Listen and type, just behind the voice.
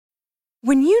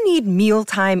When you need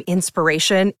mealtime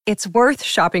inspiration, it's worth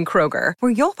shopping Kroger,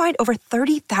 where you'll find over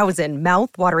 30,000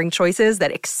 mouth-watering choices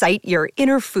that excite your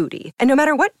inner foodie. And no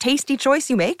matter what tasty choice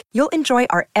you make, you'll enjoy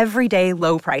our everyday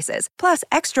low prices, plus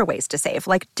extra ways to save,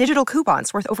 like digital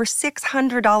coupons worth over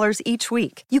 $600 each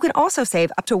week. You can also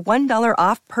save up to $1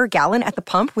 off per gallon at the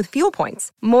pump with fuel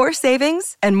points. More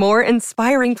savings and more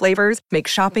inspiring flavors make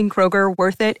shopping Kroger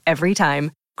worth it every time.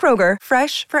 Kroger,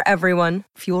 fresh for everyone.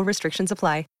 Fuel restrictions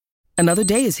apply. Another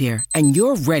day is here, and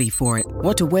you're ready for it.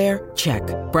 What to wear? Check.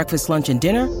 Breakfast, lunch, and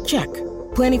dinner? Check.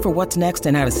 Planning for what's next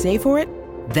and how to save for it?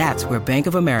 That's where Bank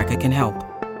of America can help.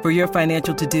 For your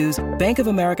financial to-dos, Bank of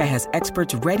America has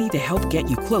experts ready to help get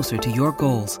you closer to your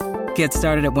goals. Get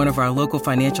started at one of our local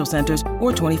financial centers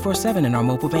or 24/7 in our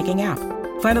mobile banking app.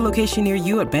 Find a location near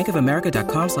you at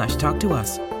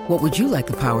bankofamerica.com/talktous. What would you like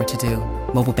the power to do?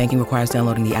 Mobile banking requires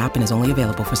downloading the app and is only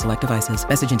available for select devices.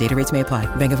 Message and data rates may apply.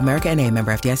 Bank of America N.A.,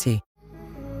 member FDIC.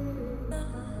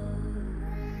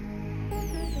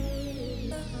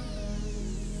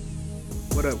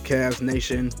 What up, Cavs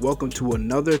Nation? Welcome to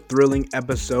another thrilling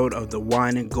episode of the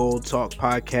Wine and Gold Talk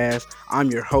podcast.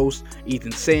 I'm your host,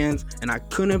 Ethan Sands, and I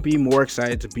couldn't be more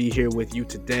excited to be here with you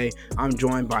today. I'm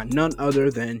joined by none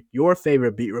other than your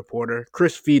favorite beat reporter,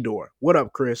 Chris Fedor. What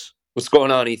up, Chris? What's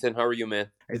going on, Ethan? How are you, man?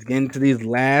 It's getting to these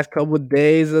last couple of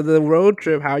days of the road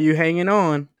trip. How are you hanging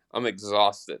on? I'm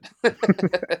exhausted.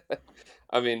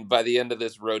 I mean, by the end of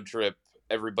this road trip,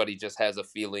 everybody just has a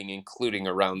feeling, including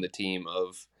around the team,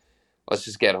 of let's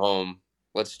just get home.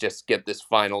 Let's just get this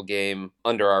final game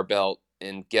under our belt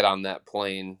and get on that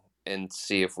plane and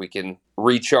see if we can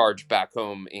recharge back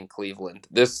home in Cleveland.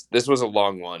 This was a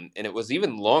long one, and it was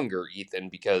even longer, Ethan,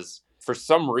 because for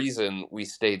some reason we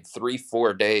stayed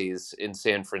 3-4 days in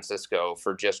San Francisco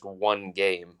for just one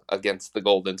game against the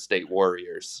Golden State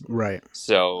Warriors. Right.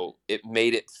 So it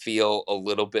made it feel a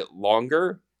little bit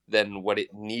longer than what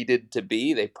it needed to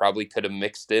be. They probably could have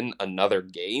mixed in another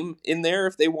game in there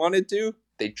if they wanted to.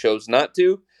 They chose not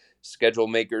to. Schedule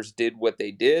makers did what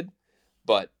they did,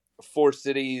 but 4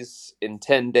 cities in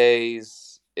 10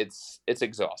 days, it's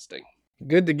exhausting.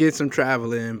 Good to get some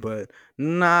travel in, but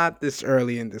not this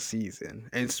early in the season.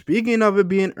 And speaking of it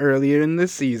being earlier in the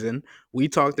season, we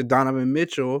talked to Donovan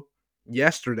Mitchell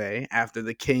yesterday after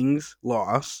the Kings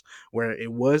loss, where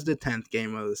it was the 10th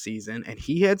game of the season, and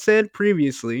he had said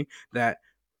previously that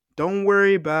don't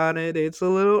worry about it, it's a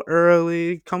little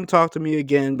early, come talk to me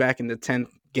again back in the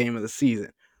 10th game of the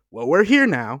season. Well, we're here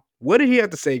now. What did he have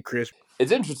to say, Chris?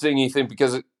 It's interesting, Ethan,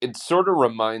 because it sort of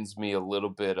reminds me a little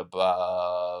bit of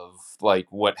like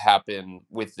what happened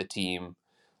with the team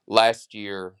last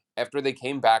year. After they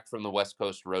came back from the West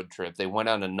Coast road trip, they went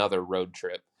on another road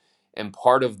trip. And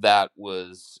part of that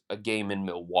was a game in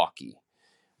Milwaukee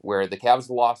where the Cavs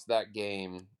lost that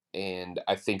game. And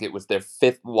I think it was their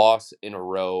 5th loss in a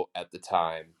row at the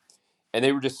time. And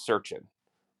they were just searching,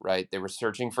 right? They were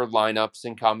searching for lineups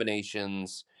and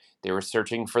combinations. They were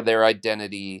searching for their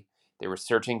identity. They were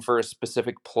searching for a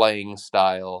specific playing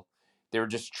style. They were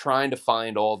just trying to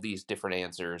find all these different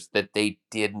answers that they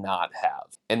did not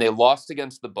have. And they lost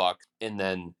against the Bucks, and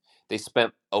then they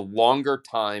spent a longer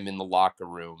time in the locker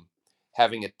room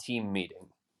having a team meeting.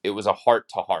 It was a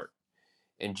heart-to-heart.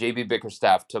 And JB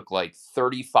Bickerstaff took like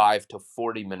 35 to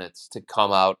 40 minutes to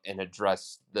come out and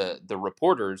address the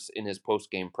reporters in his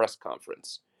post-game press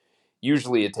conference.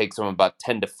 Usually it takes them about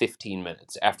 10 to 15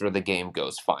 minutes after the game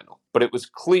goes final. But it was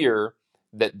clear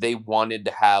that they wanted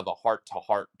to have a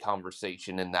heart-to-heart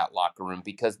conversation in that locker room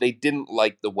because they didn't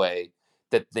like the way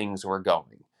that things were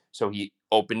going. So he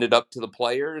opened it up to the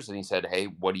players and he said, hey,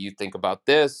 what do you think about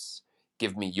this?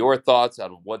 Give me your thoughts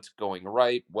on what's going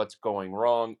right, what's going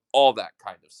wrong, all that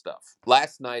kind of stuff.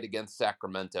 Last night against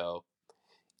Sacramento,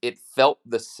 it felt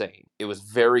the same. It was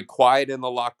very quiet in the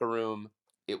locker room.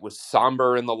 It was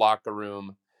somber in the locker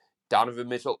room. Donovan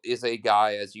Mitchell is a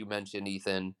guy, as you mentioned,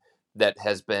 Ethan, that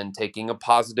has been taking a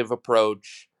positive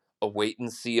approach, a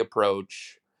wait-and-see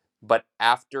approach. But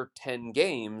after 10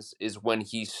 games is when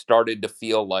he started to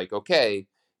feel like, okay,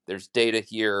 there's data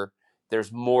here.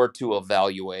 There's more to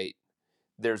evaluate.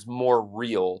 There's more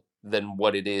real than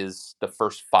what it is the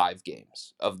first 5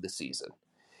 games of the season.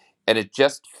 And it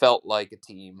just felt like a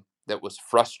team that was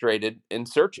frustrated and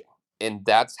searching. And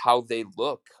that's how they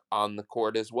look on the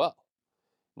court as well.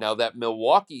 Now, that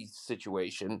Milwaukee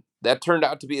situation, that turned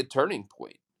out to be a turning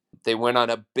point. They went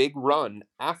on a big run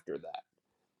after that.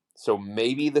 So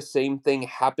maybe the same thing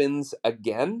happens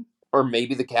again, or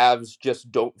maybe the Cavs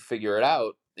just don't figure it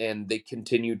out and they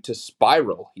continue to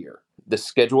spiral here. The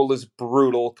schedule is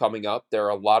brutal coming up. There are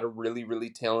a lot of really,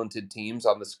 really talented teams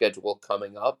on the schedule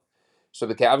coming up. So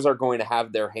the Cavs are going to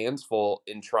have their hands full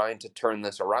in trying to turn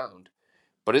this around.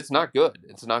 But it's not good.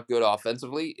 It's not good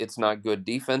offensively. It's not good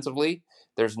defensively.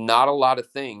 There's not a lot of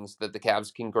things that the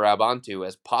Cavs can grab onto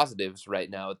as positives right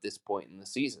now at this point in the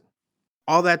season.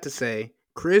 All that to say,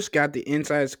 Chris got the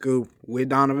inside scoop with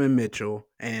Donovan Mitchell,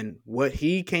 and what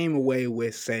he came away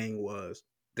with saying was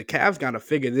the Cavs got to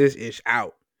figure this ish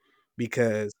out,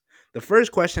 because the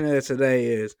first question of today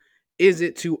is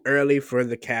it too early for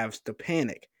the Cavs to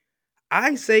panic?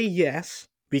 I say yes,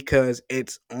 because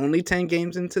it's only 10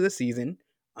 games into the season,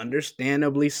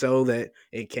 understandably so that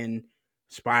it can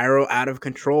spiral out of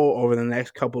control over the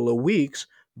next couple of weeks,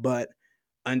 but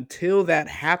until that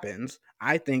happens,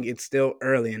 I think it's still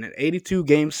early. In an 82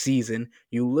 game season,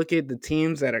 you look at the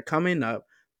teams that are coming up,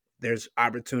 there's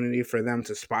opportunity for them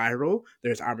to spiral.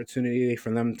 There's opportunity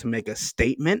for them to make a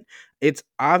statement. It's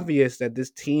obvious that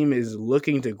this team is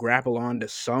looking to grapple onto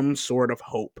some sort of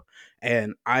hope.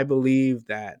 And I believe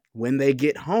that when they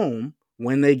get home,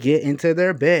 when they get into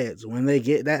their beds, when they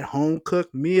get that home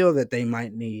cooked meal that they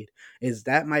might need, is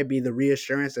that might be the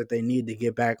reassurance that they need to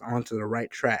get back onto the right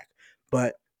track.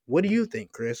 But what do you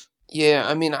think, Chris? Yeah,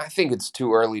 I mean, I think it's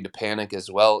too early to panic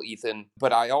as well, Ethan.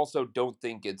 But I also don't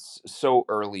think it's so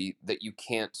early that you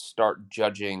can't start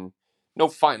judging, no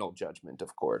final judgment,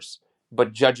 of course,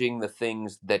 but judging the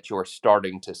things that you're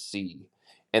starting to see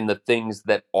and the things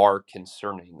that are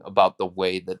concerning about the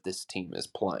way that this team is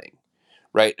playing,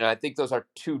 right? And I think those are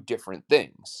two different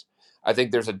things. I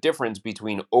think there's a difference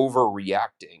between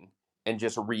overreacting and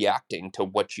just reacting to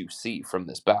what you see from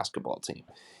this basketball team.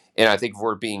 And I think if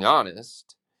we're being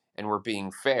honest, and we're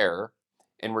being fair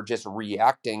and we're just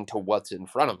reacting to what's in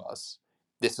front of us,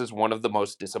 this is one of the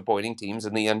most disappointing teams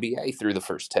in the NBA through the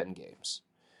first 10 games.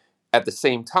 At the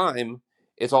same time,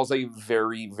 it's also a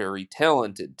very, very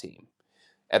talented team.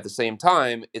 At the same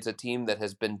time, it's a team that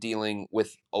has been dealing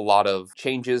with a lot of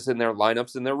changes in their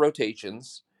lineups and their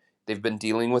rotations. They've been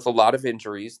dealing with a lot of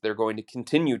injuries. They're going to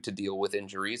continue to deal with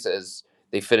injuries as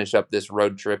they finish up this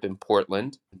road trip in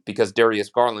Portland, because Darius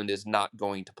Garland is not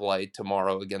going to play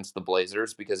tomorrow against the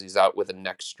Blazers because he's out with a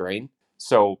neck strain.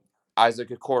 So Isaac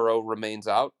Okoro remains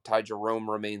out. Ty Jerome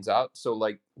remains out. So,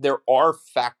 there are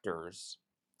factors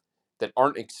that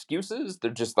aren't excuses.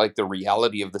 They're just like the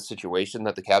reality of the situation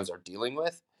that the Cavs are dealing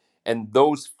with. And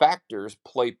those factors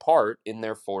play part in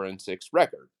their 4-6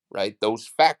 record, right? Those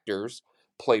factors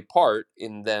play part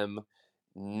in them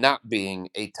not being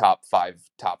a top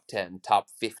 5, top 10, top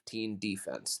 15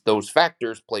 defense. Those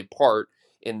factors play part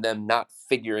in them not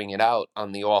figuring it out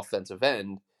on the offensive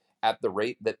end at the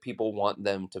rate that people want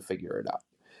them to figure it out.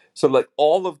 So,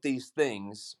 all of these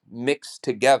things mixed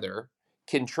together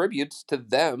contributes to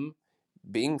them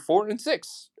being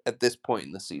 4-6 at this point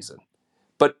in the season.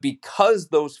 But because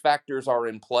those factors are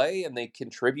in play and they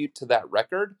contribute to that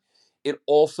record, it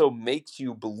also makes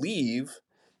you believe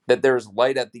that there's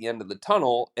light at the end of the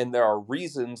tunnel and there are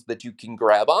reasons that you can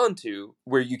grab onto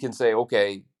where you can say,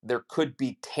 okay, there could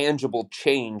be tangible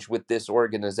change with this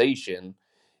organization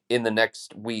in the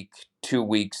next week, 2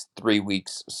 weeks, 3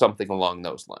 weeks, something along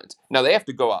those lines. Now, they have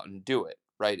to go out and do it,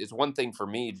 right? It's one thing for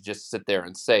me to just sit there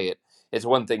and say it. It's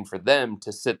one thing for them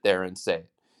to sit there and say it.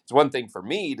 It's one thing for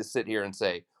me to sit here and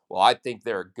say, well, I think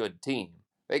they're a good team.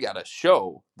 They got to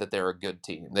show that they're a good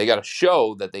team. They got to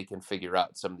show that they can figure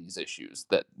out some of these issues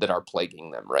that are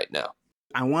plaguing them right now.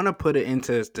 I want to put it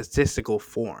into statistical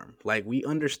form. We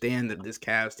understand that this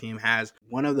Cavs team has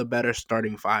one of the better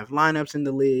starting 5 lineups in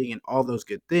the league and all those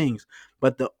good things.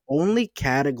 But the only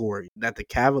category that the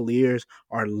Cavaliers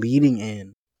are leading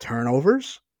in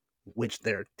turnovers, which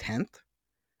they're 10th,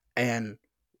 and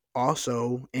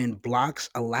also in blocks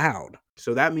allowed.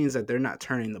 So that means that they're not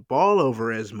turning the ball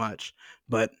over as much.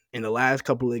 But in the last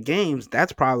couple of games,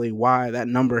 that's probably why that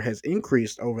number has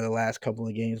increased over the last couple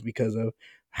of games, because of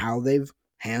how they've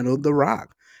handled the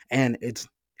rock. And it's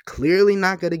clearly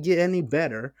not going to get any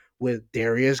better with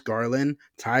Darius Garland,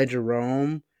 Ty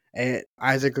Jerome, and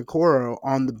Isaac Okoro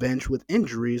on the bench with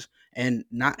injuries and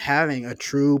not having a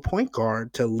true point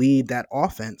guard to lead that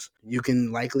offense. You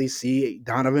can likely see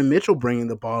Donovan Mitchell bringing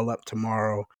the ball up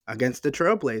tomorrow against the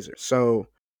Trailblazers. So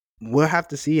we'll have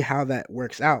to see how that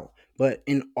works out. But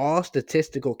in all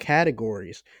statistical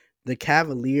categories, the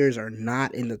Cavaliers are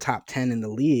not in the top 10 in the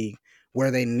league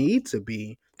where they need to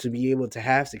be able to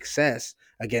have success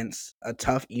against a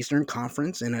tough Eastern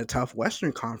Conference and a tough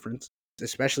Western Conference,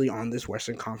 especially on this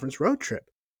Western Conference road trip.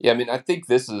 Yeah, I mean, I think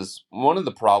this is one of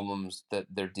the problems that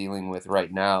they're dealing with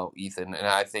right now, Ethan, and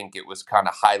I think it was kind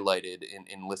of highlighted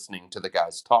in listening to the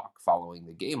guys talk following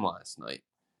the game last night.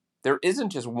 There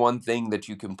isn't just one thing that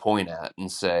you can point at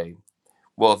and say,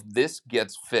 well, if this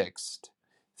gets fixed,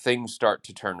 things start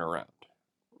to turn around,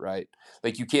 right?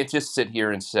 Like, you can't just sit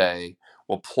here and say,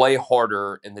 well, play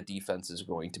harder and the defense is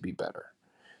going to be better.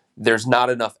 There's not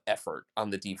enough effort on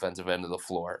the defensive end of the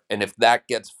floor. And if that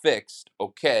gets fixed,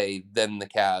 okay, then the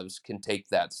Cavs can take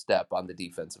that step on the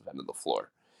defensive end of the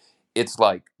floor. It's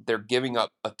like they're giving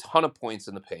up a ton of points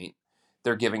in the paint.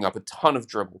 They're giving up a ton of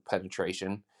dribble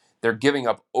penetration. They're giving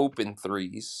up open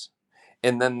threes.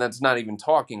 And then that's not even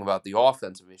talking about the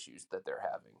offensive issues that they're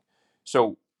having.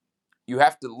 So you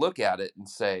have to look at it and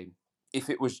say, if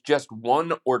it was just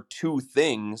one or two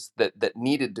things that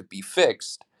needed to be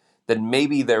fixed, then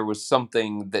maybe there was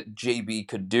something that JB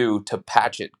could do to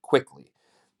patch it quickly.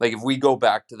 Like, if we go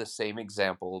back to the same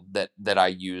example that I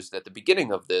used at the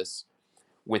beginning of this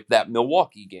with that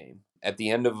Milwaukee game at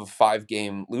the end of a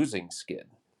 5-game losing skid.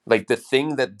 Like, the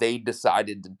thing that they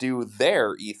decided to do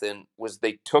there, Ethan, was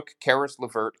they took Caris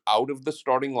LeVert out of the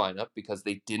starting lineup because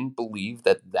they didn't believe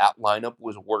that lineup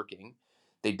was working.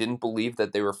 They didn't believe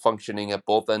that they were functioning at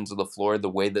both ends of the floor the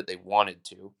way that they wanted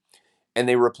to. And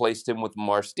they replaced him with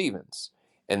Mar Stevens.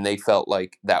 And they felt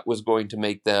like that was going to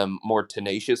make them more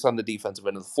tenacious on the defensive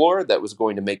end of the floor. That was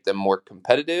going to make them more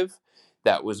competitive.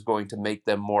 That was going to make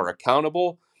them more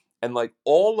accountable. And like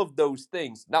all of those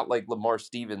things, not like Lamar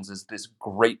Stevens is this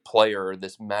great player or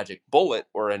this magic bullet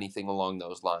or anything along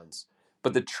those lines,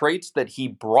 but the traits that he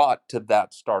brought to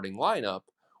that starting lineup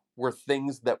were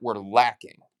things that were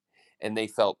lacking. And they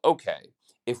felt, okay,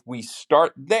 if we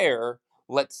start there,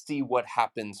 let's see what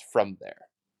happens from there.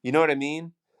 You know what I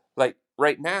mean? Like,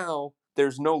 right now,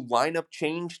 there's no lineup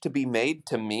change to be made,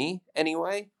 to me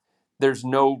anyway. There's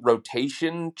no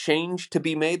rotation change to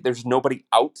be made. There's nobody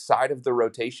outside of the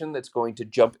rotation that's going to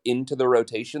jump into the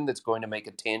rotation that's going to make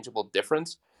a tangible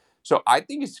difference. So I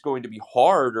think it's going to be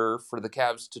harder for the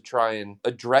Cavs to try and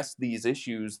address these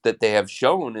issues that they have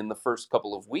shown in the first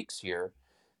couple of weeks here,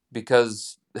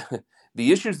 because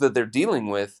the issues that they're dealing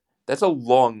with, that's a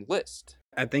long list.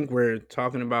 I think we're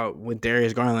talking about with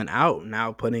Darius Garland out,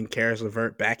 now putting Caris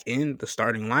LeVert back in the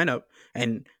starting lineup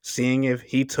and seeing if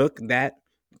he took that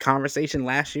conversation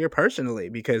last year personally,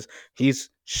 because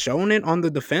he's shown it on the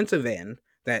defensive end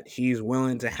that he's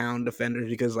willing to hound defenders,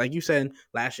 because like you said,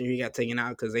 last year he got taken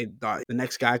out because they thought the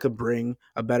next guy could bring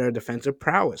a better defensive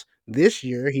prowess. This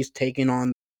year he's taken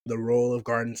on the role of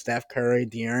guarding Steph Curry,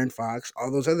 De'Aaron Fox,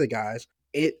 all those other guys.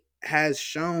 It has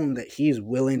shown that he's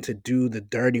willing to do the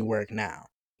dirty work now.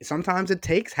 Sometimes it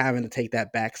takes having to take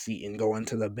that back seat and go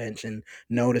into the bench and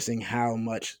noticing how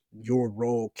much your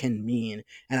role can mean.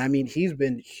 And I mean, he's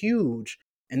been huge.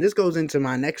 And this goes into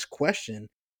my next question.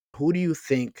 Who do you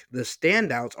think the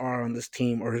standouts are on this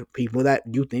team, or people that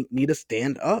you think need to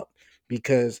stand up?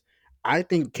 Because I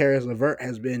think Caris LeVert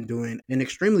has been doing an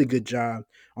extremely good job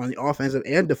on the offensive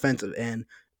and defensive end,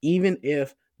 even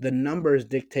if the numbers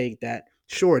dictate that,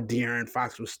 sure, De'Aaron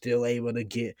Fox was still able to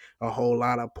get a whole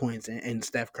lot of points, and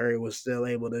Steph Curry was still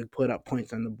able to put up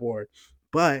points on the board.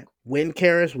 But when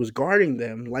Caris was guarding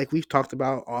them, like we've talked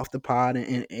about off the pod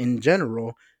and in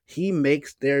general, he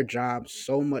makes their job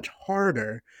so much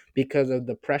harder because of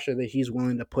the pressure that he's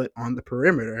willing to put on the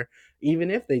perimeter. Even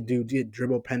if they do get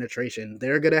dribble penetration,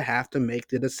 they're going to have to make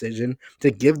the decision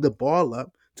to give the ball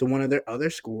up to one of their other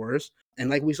scorers. And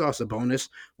like we saw, Sabonis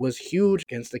was huge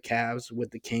against the Cavs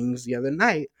with the Kings the other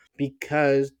night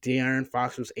because De'Aaron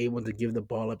Fox was able to give the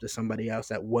ball up to somebody else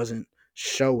that wasn't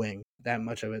showing that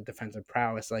much of a defensive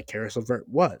prowess like Caris LeVert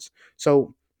was.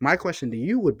 So my question to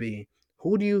you would be,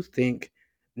 who do you think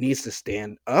needs to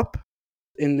stand up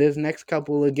in this next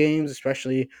couple of games,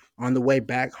 especially on the way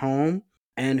back home?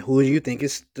 And who do you think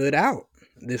has stood out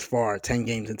this far, 10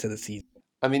 games into the season?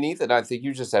 I mean, Ethan, I think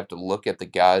you just have to look at the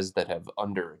guys that have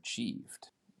underachieved.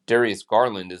 Darius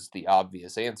Garland is the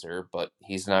obvious answer, but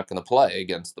he's not going to play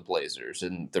against the Blazers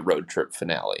in the road trip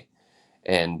finale.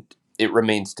 And it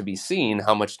remains to be seen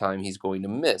how much time he's going to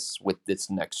miss with this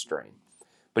next strain.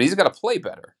 But he's got to play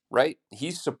better, right?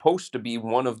 He's supposed to be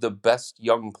one of the best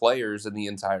young players in the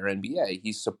entire NBA.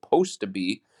 He's supposed to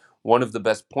be one of the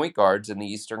best point guards in the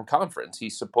Eastern Conference.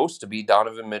 He's supposed to be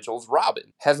Donovan Mitchell's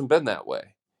Robin. Hasn't been that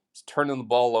way. He's turning the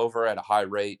ball over at a high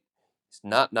rate. He's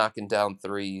not knocking down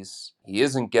threes. He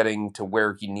isn't getting to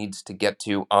where he needs to get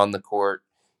to on the court.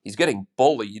 He's getting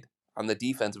bullied on the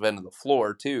defensive end of the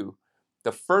floor, too.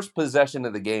 The first possession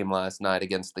of the game last night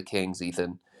against the Kings,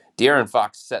 Ethan, De'Aaron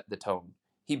Fox set the tone.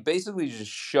 He basically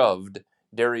just shoved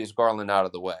Darius Garland out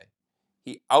of the way.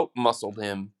 He out-muscled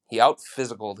him. He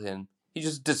out-physicaled him. He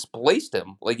just displaced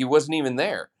him like he wasn't even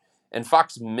there. And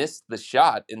Fox missed the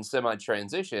shot in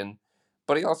semi-transition,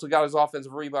 but he also got his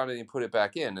offensive rebound and he put it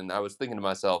back in. And I was thinking to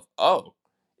myself, oh,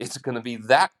 it's going to be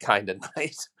that kind of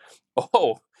night.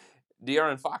 Oh,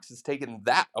 De'Aaron Fox has taken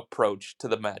that approach to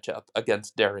the matchup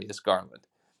against Darius Garland,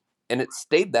 and it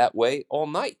stayed that way all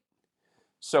night.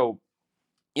 So,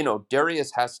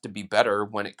 Darius has to be better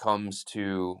when it comes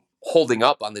to holding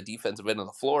up on the defensive end of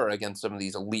the floor against some of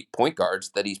these elite point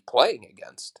guards that he's playing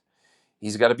against.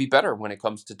 He's got to be better when it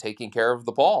comes to taking care of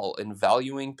the ball and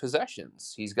valuing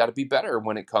possessions. He's got to be better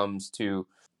when it comes to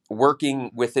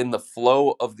working within the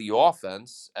flow of the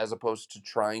offense as opposed to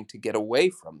trying to get away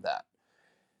from that.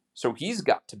 So he's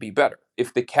got to be better.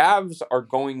 If the Cavs are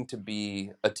going to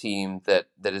be a team that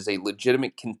is a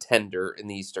legitimate contender in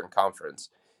the Eastern Conference,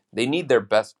 they need their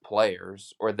best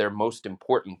players or their most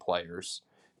important players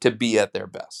to be at their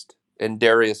best. And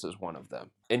Darius is one of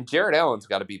them. And Jarrett Allen's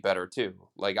got to be better too.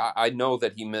 Like, I know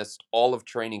that he missed all of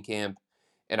training camp,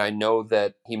 and I know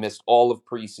that he missed all of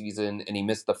preseason, and he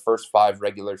missed the first 5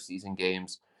 regular season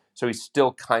games. So he's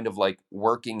still kind of like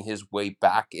working his way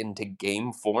back into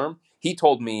game form. He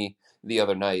told me the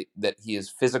other night that he is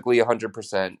physically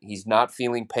 100%. He's not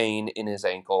feeling pain in his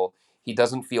ankle. He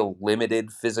doesn't feel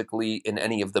limited physically in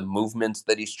any of the movements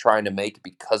that he's trying to make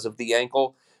because of the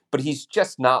ankle. But he's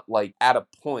just not like at a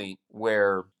point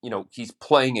where, he's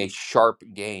playing a sharp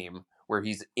game where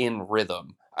he's in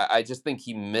rhythm. I just think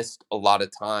he missed a lot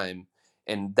of time,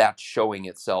 and that's showing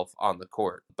itself on the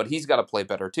court. But he's got to play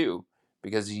better too,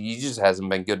 because he just hasn't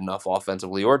been good enough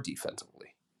offensively or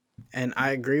defensively. And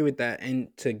I agree with that.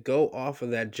 And to go off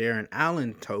of that Jarrett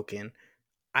Allen token,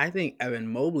 I think Evan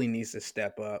Mobley needs to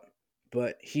step up,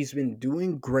 but he's been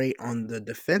doing great on the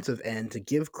defensive end, to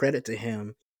give credit to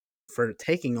him for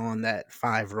taking on that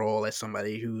 5 role as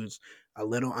somebody who's a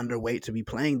little underweight to be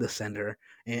playing the center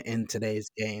in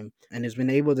today's game, and has been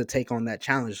able to take on that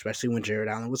challenge, especially when Jarrett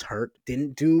Allen was hurt.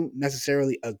 Didn't do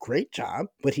necessarily a great job,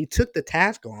 but he took the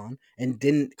task on and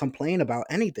didn't complain about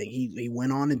anything. He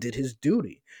went on and did his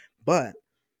duty. But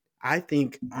I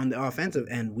think on the offensive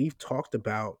end, we've talked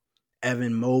about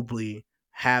Evan Mobley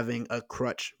having a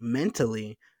crutch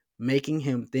mentally, making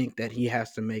him think that he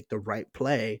has to make the right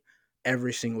play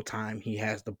every single time he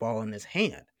has the ball in his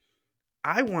hand.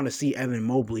 I want to see Evan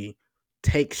Mobley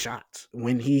take shots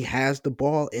when he has the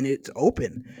ball and it's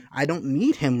open. I don't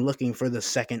need him looking for the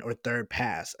second or third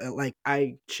pass.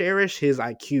 I cherish his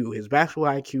IQ. His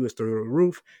basketball IQ is through the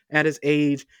roof at his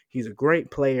age. He's a great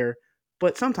player,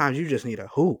 but sometimes you just need a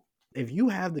hoop. If you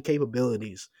have the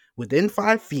capabilities within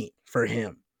 5 feet for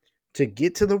him to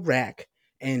get to the rack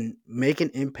and make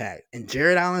an impact, and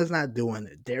Jarrett Allen's not doing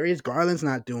it, Darius Garland's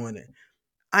not doing it,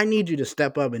 I need you to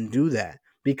step up and do that,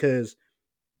 because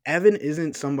Evan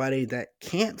isn't somebody that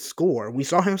can't score. We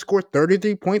saw him score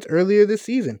 33 points earlier this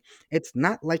season. It's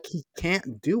not like he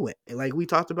can't do it. Like we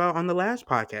talked about on the last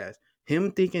podcast,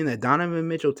 him thinking that Donovan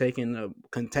Mitchell taking a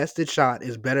contested shot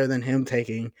is better than him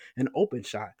taking an open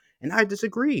shot. And I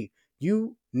disagree.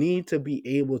 You need to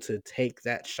be able to take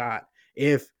that shot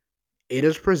if it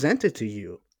is presented to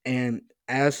you. And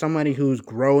as somebody who's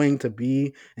growing to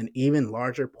be an even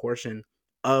larger portion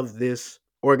of this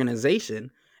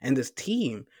organization and this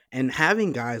team, and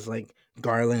having guys like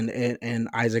Garland and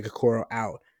Isaac Okoro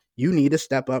out, you need to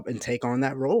step up and take on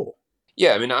that role.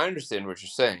 Yeah, I mean, I understand what you're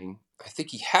saying. I think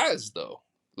he has, though.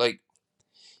 Like,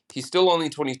 he's still only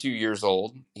 22 years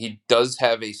old. He does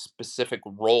have a specific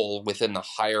role within the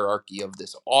hierarchy of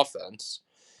this offense.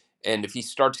 And if he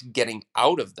starts getting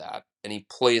out of that and he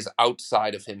plays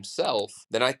outside of himself,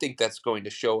 then I think that's going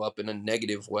to show up in a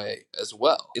negative way as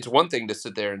well. It's one thing to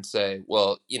sit there and say,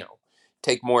 well,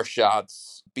 take more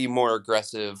shots, be more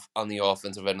aggressive on the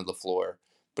offensive end of the floor.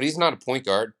 But he's not a point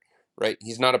guard, right?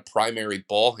 He's not a primary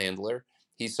ball handler.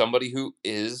 He's somebody who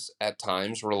is, at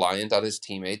times, reliant on his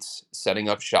teammates setting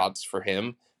up shots for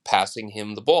him, passing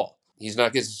him the ball. He's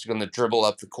not just going to dribble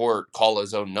up the court, call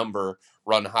his own number,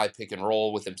 run high pick and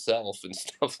roll with himself and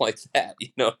stuff like that. You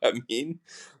know what I mean?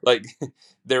 Like,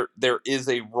 there is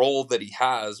a role that he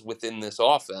has within this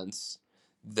offense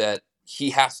that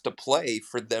he has to play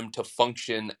for them to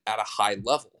function at a high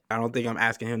level. I don't think I'm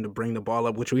asking him to bring the ball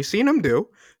up, which we've seen him do,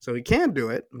 so he can do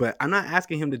it, but I'm not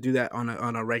asking him to do that on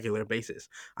a regular basis.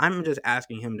 I'm just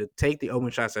asking him to take the open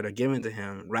shots that are given to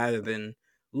him rather than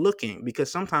looking,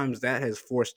 because sometimes that has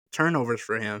forced turnovers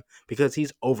for him because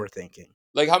he's overthinking.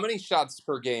 Like, how many shots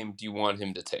per game do you want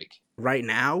him to take? Right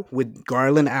now, with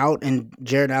Garland out and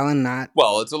Jarrett Allen not?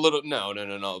 Well, it's a little...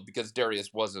 No, because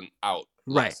Darius wasn't out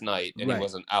last night, and he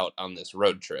wasn't out on this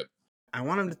road trip. I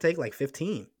want him to take like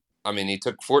 15. I mean, he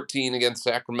took 14 against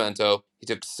Sacramento. He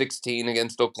took 16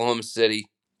 against Oklahoma City.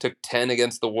 Took 10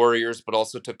 against the Warriors, but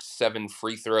also took 7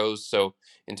 free throws. So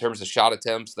in terms of shot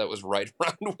attempts, that was right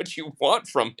around what you want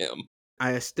from him.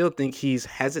 I still think he's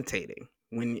hesitating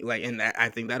and I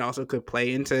think that also could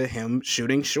play into him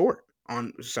shooting short.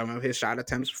 on some of his shot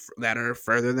attempts that are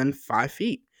further than 5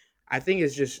 feet. I think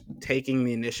it's just taking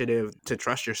the initiative to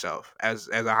trust yourself as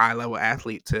a high level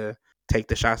athlete to take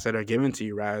the shots that are given to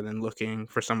you rather than looking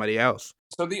for somebody else.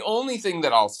 So the only thing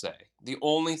that I'll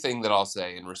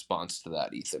say in response to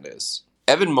that, Ethan, is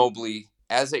Evan Mobley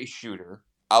as a shooter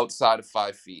outside of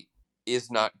 5 feet is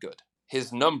not good.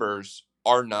 His numbers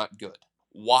are not good.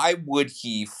 Why would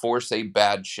he force a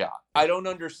bad shot? I don't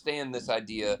understand this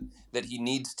idea that he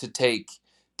needs to take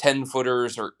 10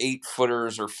 footers or 8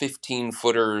 footers or 15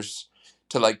 footers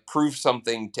to like prove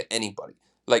something to anybody.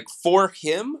 Like for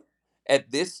him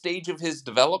at this stage of his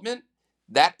development,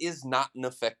 that is not an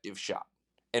effective shot.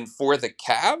 And for the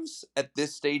Cavs at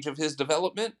this stage of his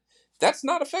development, that's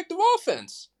not effective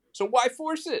offense. So why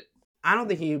force it? I don't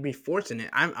think he would be forcing it.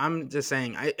 I'm just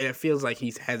saying it feels like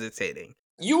he's hesitating.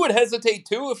 You would hesitate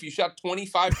too if you shot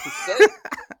 25%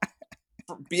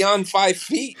 beyond 5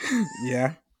 feet.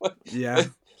 Yeah. Yeah.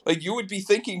 Like you would be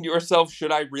thinking to yourself,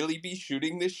 should I really be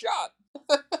shooting this shot?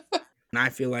 And I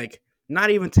feel like not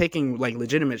even taking like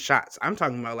legitimate shots. I'm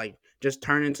talking about like just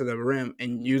turning to the rim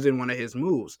and using one of his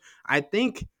moves. I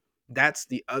think that's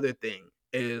the other thing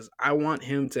is I want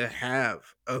him to have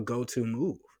a go-to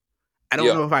move. I don't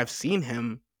know if I've seen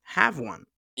him have one.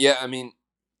 Yeah, I mean,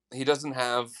 he doesn't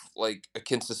have like a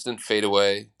consistent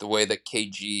fadeaway the way that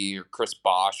KG or Chris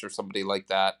Bosh or somebody like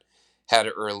that had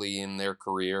it early in their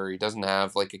career. He doesn't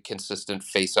have like a consistent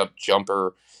face-up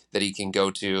jumper that he can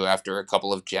go to after a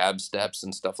couple of jab steps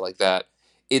and stuff like that.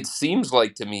 It seems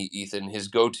like to me, Ethan, his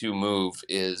go-to move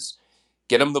is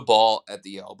get him the ball at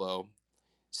the elbow,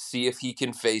 see if he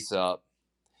can face up,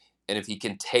 and if he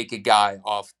can take a guy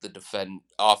off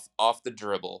the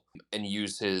dribble and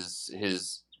use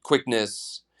his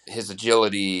quickness, his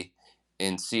agility,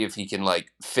 and see if he can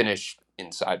like finish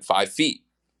inside 5 feet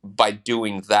by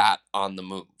doing that on the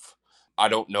move. I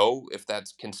don't know if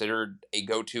that's considered a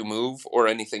go-to move or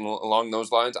anything along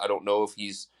those lines. I don't know if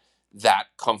he's that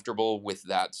comfortable with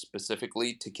that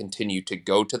specifically to continue to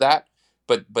go to that.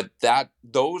 But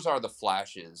those are the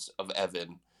flashes of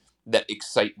Evan that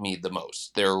excite me the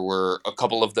most. There were a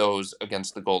couple of those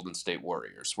against the Golden State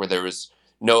Warriors where there was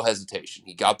no hesitation.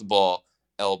 He got the ball,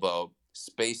 elbow,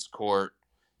 spaced court,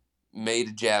 made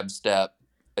a jab step,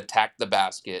 attacked the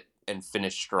basket, and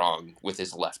finished strong with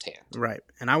his left hand. Right.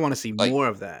 And I want to see more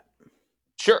of that.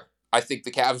 Sure. I think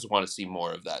the Cavs want to see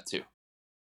more of that too.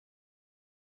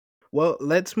 Well,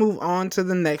 let's move on to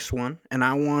the next one. And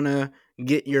I want to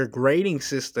get your grading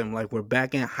system like we're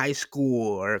back in high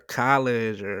school or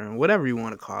college or whatever you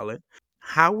want to call it.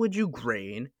 How would you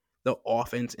grade the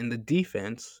offense and the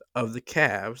defense of the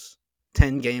Cavs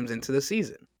 10 games into the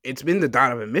season? It's been the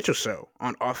Donovan Mitchell show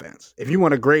on offense. If you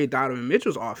want to grade Donovan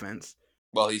Mitchell's offense,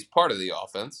 well, he's part of the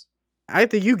offense. I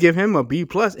think you give him a B+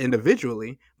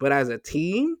 individually, but as a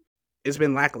team, it's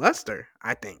been lackluster,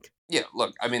 I think. Yeah,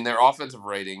 look, I mean, their offensive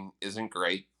rating isn't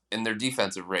great, and their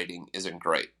defensive rating isn't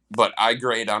great. But I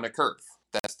grade on a curve.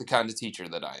 That's the kind of teacher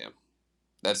that I am.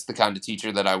 That's the kind of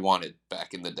teacher that I wanted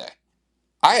back in the day.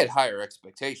 I had higher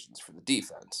expectations for the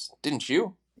defense, didn't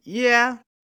you? Yeah.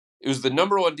 It was the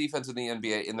number one defense in the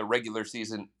NBA in the regular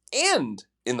season and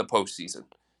in the postseason,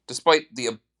 despite the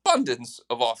abundance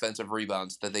of offensive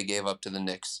rebounds that they gave up to the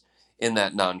Knicks in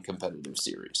that non-competitive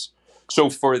series. So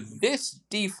for this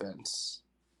defense,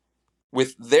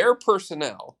 with their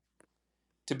personnel,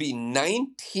 to be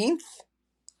 19th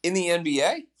in the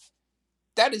NBA,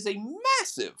 that is a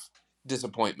massive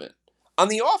disappointment. On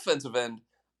the offensive end,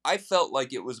 I felt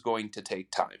like it was going to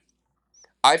take time.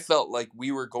 I felt like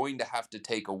we were going to have to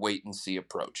take a wait-and-see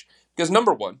approach. Because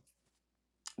number one,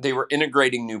 they were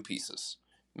integrating new pieces.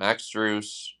 Max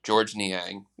Strus, George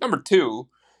Niang. Number two,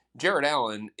 Jarrett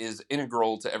Allen is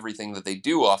integral to everything that they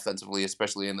do offensively,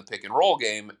 especially in the pick-and-roll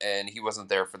game, and he wasn't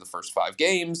there for the first 5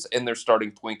 games, and their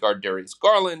starting point guard, Darius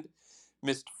Garland,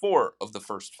 missed 4 of the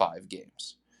first 5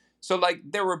 games. So, like,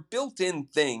 there were built-in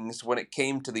things when it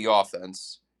came to the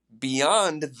offense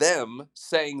beyond them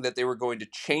saying that they were going to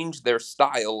change their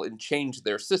style and change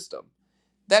their system.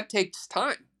 That takes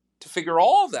time to figure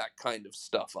all that kind of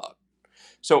stuff out.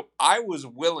 So I was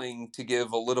willing to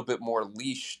give a little bit more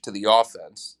leash to the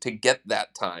offense to get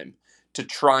that time to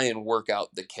try and work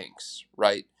out the kinks,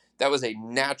 right? That was a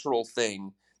natural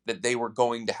thing that they were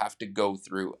going to have to go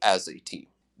through as a team.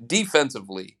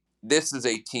 Defensively, this is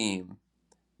a team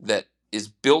that is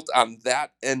built on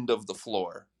that end of the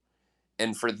floor.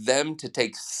 And for them to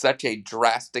take such a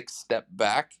drastic step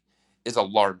back is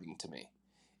alarming to me.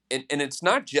 And it's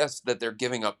not just that they're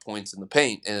giving up points in the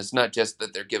paint, and it's not just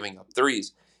that they're giving up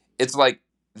threes. It's like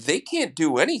they can't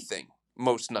do anything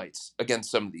most nights against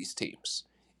some of these teams.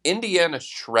 Indiana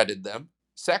shredded them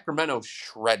Sacramento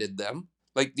shredded them.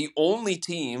 Like, the only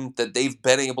team that they've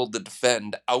been able to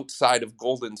defend outside of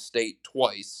Golden State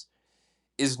twice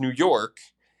is New York,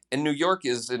 and New York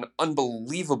is an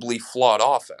unbelievably flawed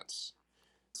offense.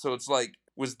 So it's like,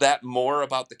 was that more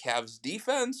about the Cavs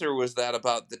defense, or was that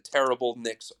about the terrible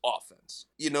Knicks offense?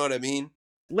 You know what I mean?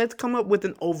 Let's come up with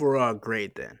an overall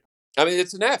grade then. I mean,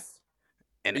 it's an F.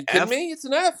 An Are you kidding F? me? It's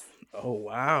an F. Oh,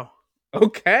 wow.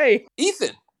 Okay.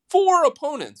 Ethan, 4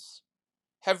 opponents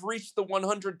have reached the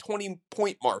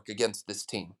 120-point mark against this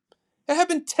team. It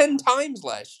happened 10 times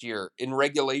last year in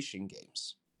regulation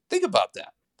games. Think about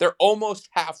that. They're almost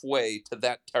halfway to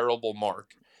that terrible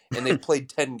mark, and they've played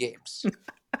 10 games.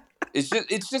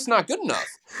 It's just not good enough.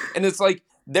 And it's like,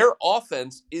 their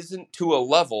offense isn't to a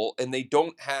level, and they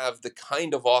don't have the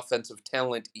kind of offensive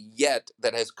talent yet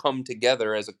that has come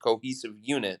together as a cohesive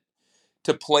unit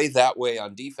to play that way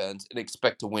on defense and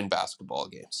expect to win basketball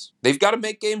games. They've got to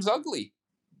make games ugly.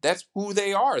 That's who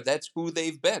they are. That's who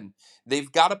they've been.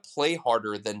 They've got to play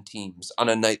harder than teams on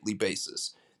a nightly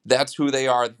basis. That's who they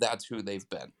are. That's who they've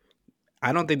been.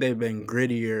 I don't think they've been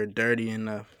gritty or dirty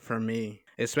enough for me,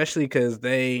 especially because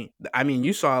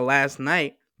you saw last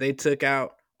night, they took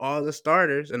out all the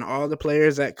starters and all the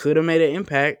players that could have made an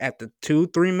impact at the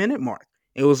 2-3 minute mark.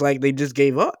 It was like they just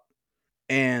gave up.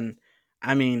 And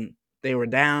they were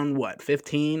down,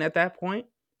 15 at that point?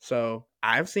 So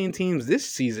I've seen teams this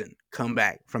season come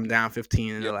back from down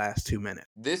 15 in the last 2 minutes.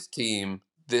 This team,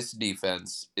 this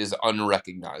defense is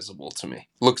unrecognizable to me.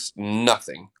 Looks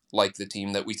nothing like the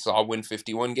team that we saw win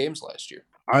 51 games last year.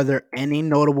 Are there any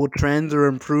notable trends or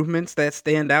improvements that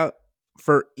stand out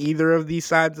for either of these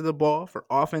sides of the ball, for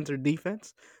offense or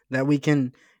defense, that we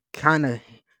can kind of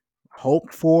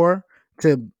hope for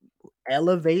to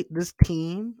elevate this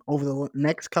team over the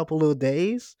next couple of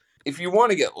days? If you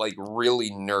want to get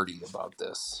really nerdy about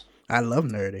this, I love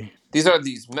nerdy. These are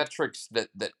these metrics that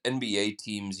NBA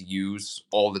teams use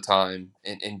all the time,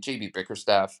 and JB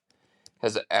Bickerstaff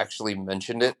has actually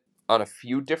mentioned it on a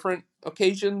few different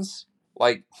occasions.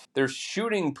 Like, their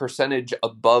shooting percentage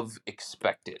above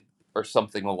expected, or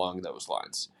something along those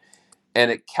lines.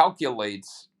 And it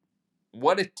calculates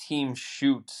what a team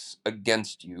shoots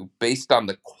against you based on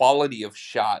the quality of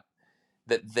shot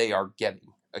that they are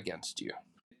getting against you.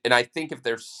 And I think if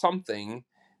there's something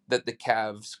that the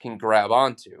Cavs can grab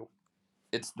onto,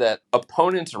 it's that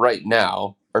opponents right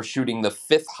now are shooting the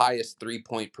 5th highest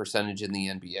 3-point percentage in the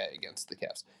NBA against the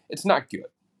Cavs. It's not good.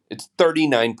 It's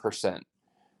 39%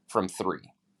 from 3.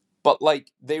 But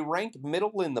they rank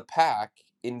middle in the pack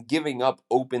in giving up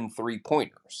open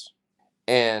 3-pointers.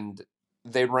 And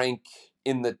they rank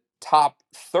in the top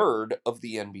third of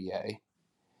the NBA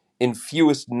in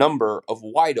fewest number of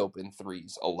wide open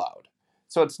threes allowed.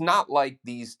 So it's not like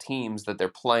these teams that they're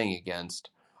playing against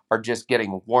are just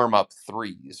getting warm-up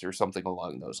threes or something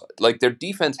along those lines. Their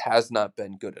defense has not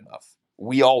been good enough.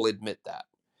 We all admit that.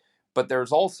 But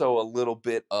there's also a little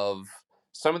bit of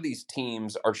some of these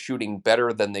teams are shooting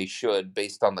better than they should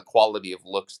based on the quality of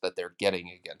looks that they're getting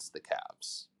against the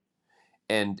Cavs.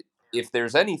 And if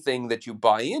there's anything that you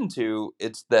buy into,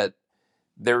 it's that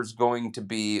there's going to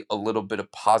be a little bit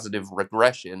of positive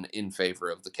regression in favor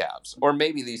of the Cavs. Or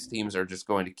maybe these teams are just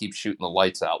going to keep shooting the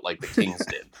lights out like the Kings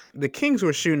did. The Kings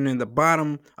were shooting in the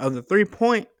bottom of the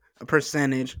 3-point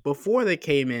percentage before they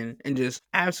came in and just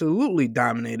absolutely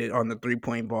dominated on the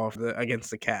 3-point ball against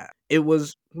the Cavs. It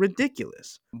was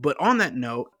ridiculous. But on that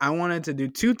note, I wanted to do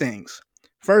 2 things.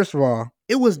 First of all,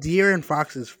 it was De'Aaron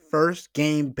Fox's first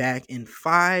game back in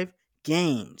 5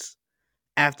 games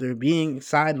after being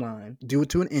sidelined due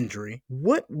to an injury.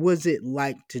 What was it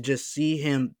like to just see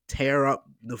him tear up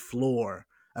the floor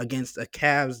against a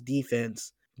Cavs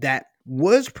defense that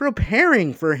was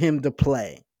preparing for him to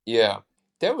play? Yeah,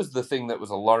 that was the thing that was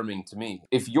alarming to me.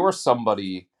 If you're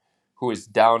somebody who is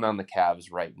down on the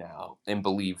Cavs right now and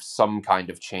believes some kind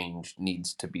of change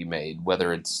needs to be made,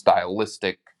 whether it's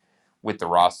stylistic, with the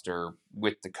roster,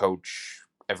 with the coach,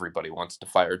 everybody wants to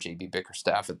fire JB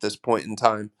Bickerstaff at this point in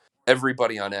time.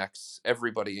 Everybody on X,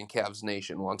 everybody in Cavs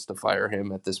Nation wants to fire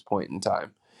him at this point in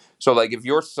time. So, if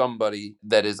you're somebody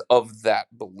that is of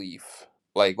that belief,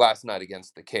 last night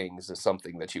against the Kings is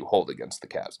something that you hold against the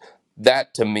Cavs.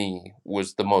 That, to me,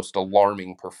 was the most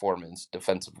alarming performance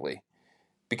defensively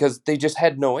because they just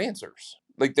had no answers.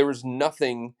 There was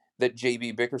nothing that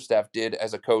JB Bickerstaff did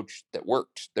as a coach that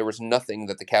worked. There was nothing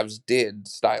that the Cavs did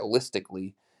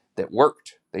stylistically that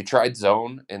worked. They tried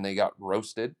zone and they got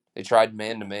roasted. They tried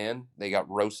man-to-man. They got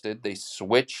roasted. They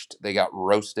switched. They got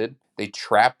roasted. They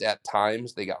trapped at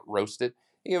times. They got roasted.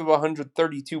 They gave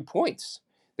 132 points.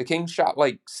 The Kings shot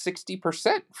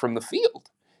 60% from the field.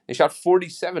 They shot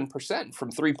 47%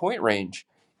 from 3-point range.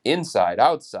 inside,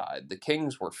 outside. The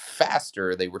Kings were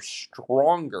faster, they were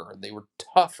stronger, they were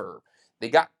tougher. They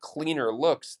got cleaner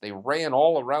looks. They ran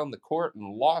all around the court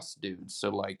and lost dudes. So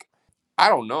like, I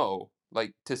don't know.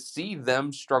 Like, to see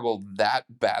them struggle that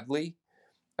badly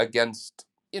against,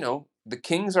 the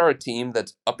Kings are a team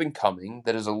that's up and coming,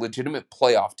 that is a legitimate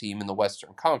playoff team in the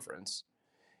Western Conference.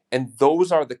 And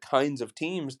those are the kinds of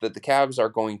teams that the Cavs are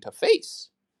going to face.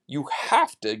 You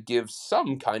have to give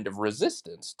some kind of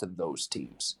resistance to those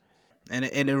teams. And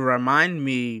it reminded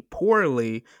me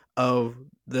poorly of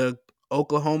the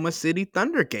Oklahoma City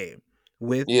Thunder game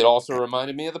with It also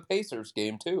reminded me of the Pacers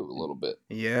game too, a little bit.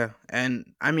 yeah,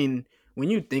 and I mean when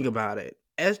you think about it,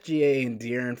 SGA and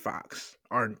De'Aaron Fox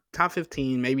are top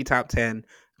 15, maybe top 10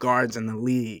 guards in the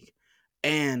league,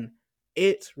 and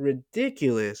it's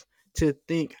ridiculous to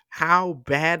think how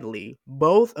badly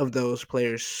both of those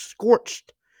players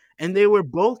scorched, and they were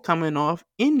both coming off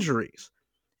injuries.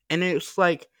 And it's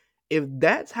like, if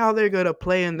that's how they're going to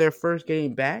play in their first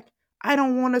game back, I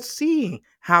don't want to see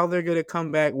how they're going to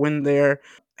come back when they're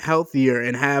healthier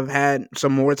and have had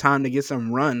some more time to get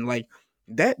some run. Like,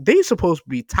 that they supposed to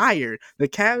be tired. The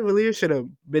Cavaliers should have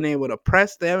been able to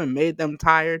press them and made them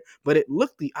tired, but it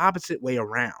looked the opposite way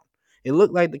around. It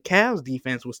looked like the Cavs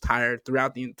defense was tired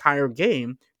throughout the entire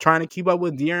game trying to keep up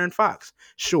with De'Aaron Fox.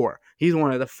 Sure, he's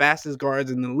one of the fastest guards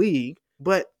in the league,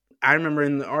 but I remember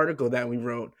in the article that we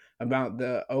wrote about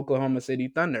the Oklahoma City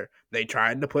Thunder, they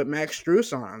tried to put Max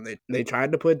Strus on him. They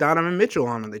tried to put Donovan Mitchell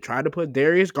on him. They tried to put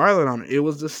Darius Garland on him. It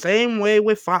was the same way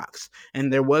with Fox,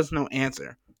 and there was no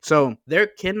answer. So there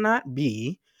cannot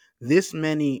be this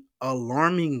many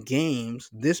alarming games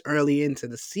this early into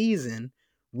the season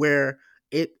where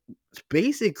it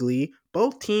basically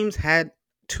both teams had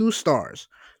two stars.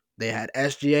 They had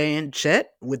SGA and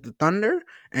Chet with the Thunder,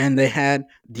 and they had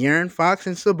De'Aaron Fox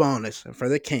and Sabonis for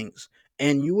the Kings.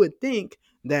 And you would think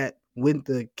that with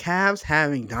the Cavs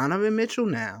having Donovan Mitchell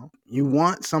now, you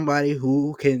want somebody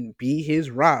who can be his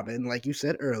Robin, like you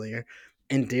said earlier,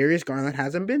 and Darius Garland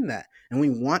hasn't been that. And we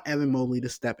want Evan Mobley to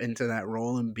step into that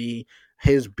role and be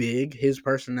his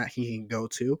person that he can go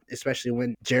to, especially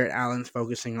when Jarrett Allen's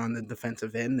focusing on the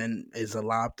defensive end and is a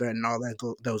lob threat and all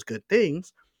those good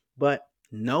things. But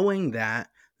knowing that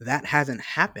that hasn't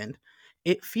happened,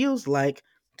 it feels like,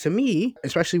 to me,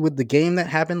 especially with the game that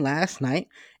happened last night,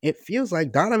 it feels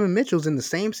like Donovan Mitchell's in the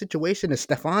same situation as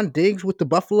Stephon Diggs with the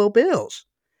Buffalo Bills.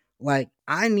 Like,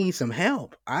 I need some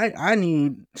help. I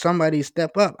need somebody to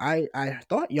step up. I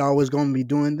thought y'all was going to be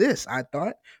doing this. I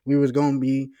thought we was going to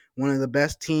be one of the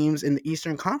best teams in the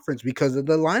Eastern Conference because of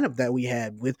the lineup that we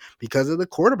had, because of the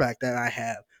quarterback that I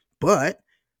have. But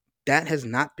that has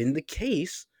not been the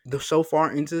case so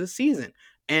far into the season.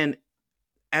 And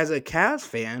as a Cavs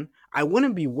fan, I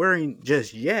wouldn't be worried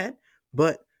just yet,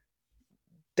 but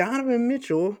Donovan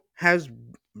Mitchell has,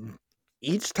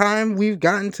 each time we've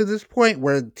gotten to this point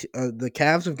where the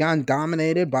Cavs have gotten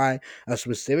dominated by a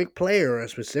specific player or a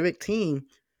specific team,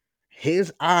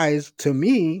 his eyes, to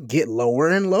me, get lower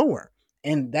and lower.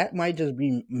 And that might just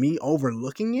be me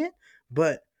overlooking it,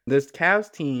 but this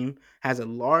Cavs team has a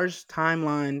large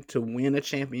timeline to win a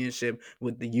championship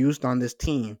with the youth on this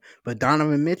team. But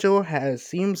Donovan Mitchell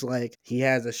seems like he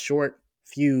has a short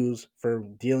fuse for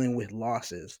dealing with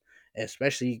losses,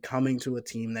 especially coming to a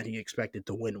team that he expected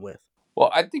to win with.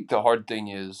 Well, I think the hard thing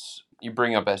is you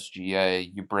bring up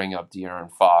SGA, you bring up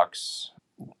De'Aaron Fox,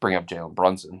 bring up Jalen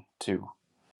Brunson too.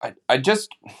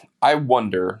 I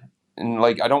wonder, and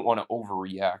like, I don't want to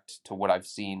overreact to what I've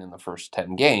seen in the first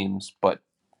 10 games, but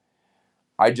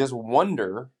I just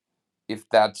wonder if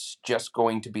that's just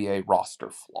going to be a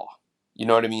roster flaw. You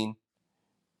know what I mean?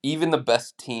 Even the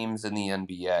best teams in the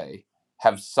NBA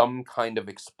have some kind of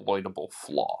exploitable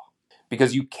flaw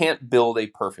because you can't build a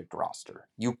perfect roster.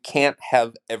 You can't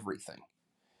have everything.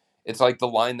 It's like the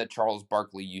line that Charles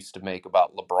Barkley used to make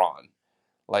about LeBron.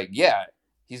 Like, yeah,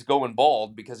 he's going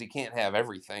bald because he can't have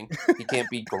everything. He can't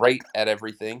be great at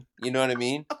everything. You know what I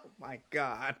mean? Oh my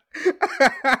God.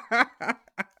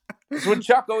 That's what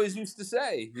Chuck always used to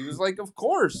say. He was like, of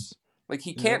course. Like,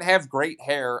 he can't have great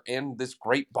hair and this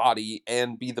great body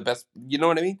and be the best. You know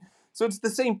what I mean? So it's the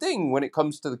same thing when it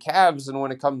comes to the Cavs and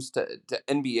when it comes to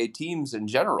NBA teams in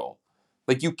general.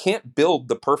 Like, you can't build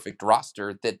the perfect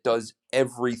roster that does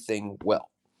everything well.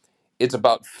 It's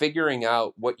about figuring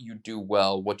out what you do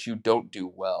well, what you don't do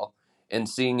well, and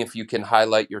seeing if you can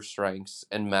highlight your strengths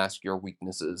and mask your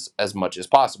weaknesses as much as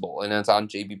possible. And it's on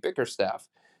JB Bickerstaff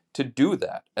to do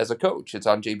that as a coach. It's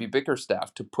on JB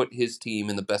Bickerstaff to put his team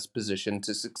in the best position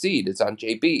to succeed. It's on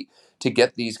JB to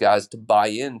get these guys to buy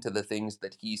into the things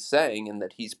that he's saying and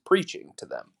that he's preaching to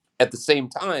them. At the same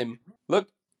time, look,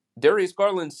 Darius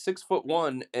Garland's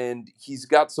 6'1", and he's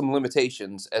got some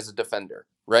limitations as a defender,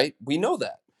 right? We know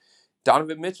that.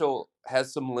 Donovan Mitchell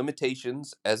has some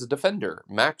limitations as a defender.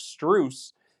 Max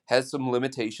Strus has some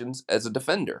limitations as a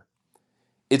defender.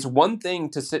 It's one thing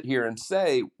to sit here and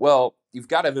say, well, you've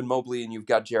got Evan Mobley and you've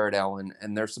got Jared Allen,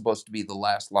 and they're supposed to be the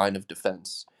last line of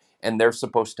defense, and they're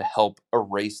supposed to help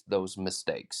erase those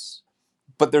mistakes.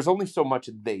 But there's only so much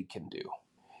they can do.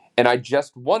 And I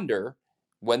just wonder,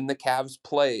 when the Cavs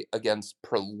play against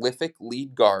prolific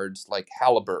lead guards like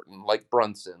Halliburton, like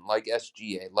Brunson, like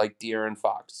SGA, like De'Aaron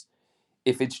Fox,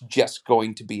 if it's just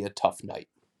going to be a tough night.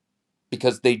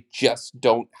 Because they just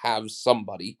don't have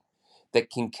somebody that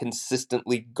can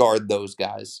consistently guard those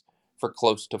guys for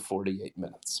close to 48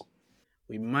 minutes.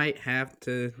 We might have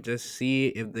to just see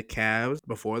if the Cavs,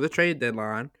 before the trade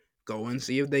deadline, go and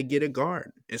see if they get a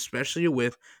guard, especially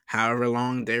with however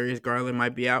long Darius Garland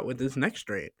might be out with this next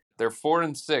trade. They're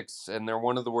 4-6, and they're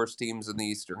one of the worst teams in the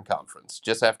Eastern Conference.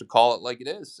 Just have to call it like it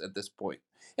is at this point.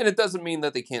 And it doesn't mean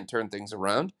that they can't turn things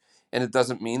around, and it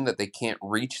doesn't mean that they can't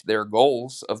reach their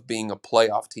goals of being a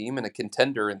playoff team and a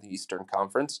contender in the Eastern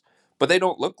Conference, but they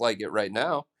don't look like it right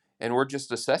now, and we're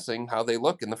just assessing how they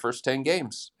look in the first 10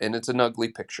 games, and it's an ugly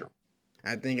picture.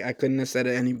 I think I couldn't have said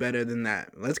it any better than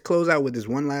that. Let's close out with this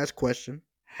one last question.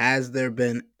 Has there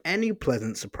been any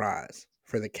pleasant surprise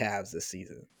for the Cavs this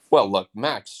season? Well, look,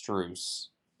 Max Strus,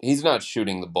 he's not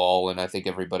shooting the ball, and I think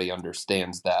everybody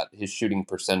understands that. His shooting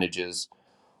percentages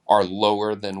are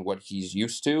lower than what he's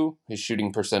used to. His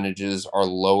shooting percentages are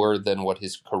lower than what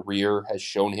his career has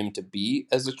shown him to be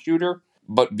as a shooter.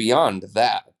 But beyond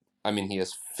that, I mean, he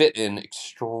has fit in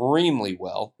extremely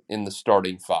well in the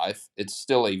starting five. It's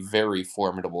still a very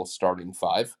formidable starting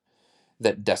five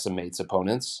that decimates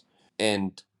opponents.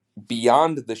 And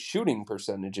beyond the shooting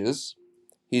percentages,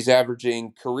 he's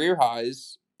averaging career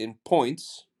highs in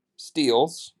points,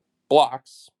 steals,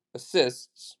 blocks,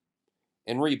 assists,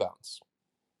 and rebounds.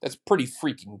 That's pretty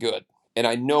freaking good. And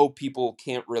I know people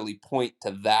can't really point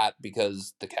to that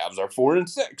because the Cavs are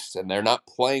 4-6 and they're not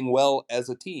playing well as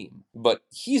a team. But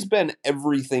he's been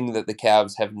everything that the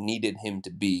Cavs have needed him to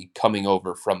be coming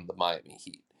over from the Miami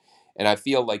Heat. And I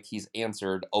feel like he's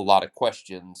answered a lot of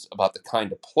questions about the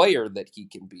kind of player that he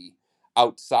can be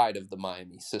outside of the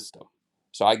Miami system.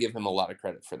 So I give him a lot of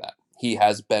credit for that. He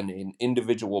has been an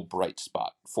individual bright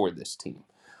spot for this team.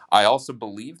 I also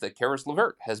believe that Caris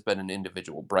LeVert has been an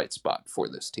individual bright spot for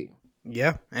this team.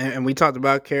 Yeah, and we talked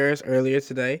about Caris earlier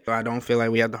today, so I don't feel like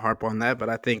we had to harp on that, but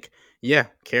I think, yeah,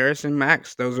 Caris and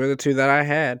Max, those were the two that I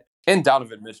had. And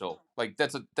Donovan Mitchell, like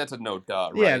that's a no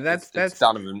duh, right? Yeah, that's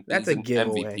Donovan. That's he's a an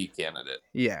giveaway. MVP candidate.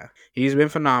 Yeah, he's been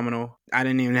phenomenal. I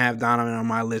didn't even have Donovan on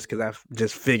my list because I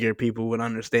just figured people would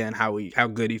understand how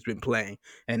good he's been playing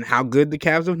and how good the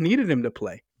Cavs have needed him to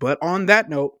play. But on that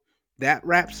note, that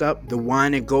wraps up the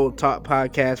Wine and Gold Talk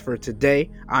podcast for today.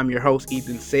 I'm your host,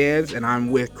 Ethan Sands, and I'm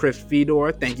with Chris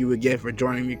Fedor. Thank you again for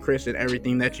joining me, Chris, in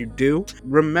everything that you do.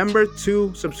 Remember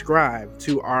to subscribe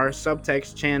to our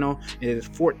Subtext channel. It is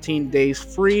 14 days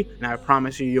free, and I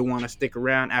promise you'll want to stick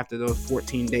around after those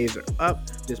 14 days are up.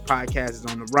 This podcast is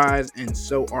on the rise, and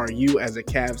so are you as a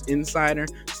Cavs insider.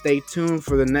 Stay tuned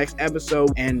for the next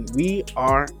episode, and we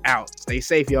are out. Stay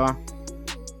safe, y'all.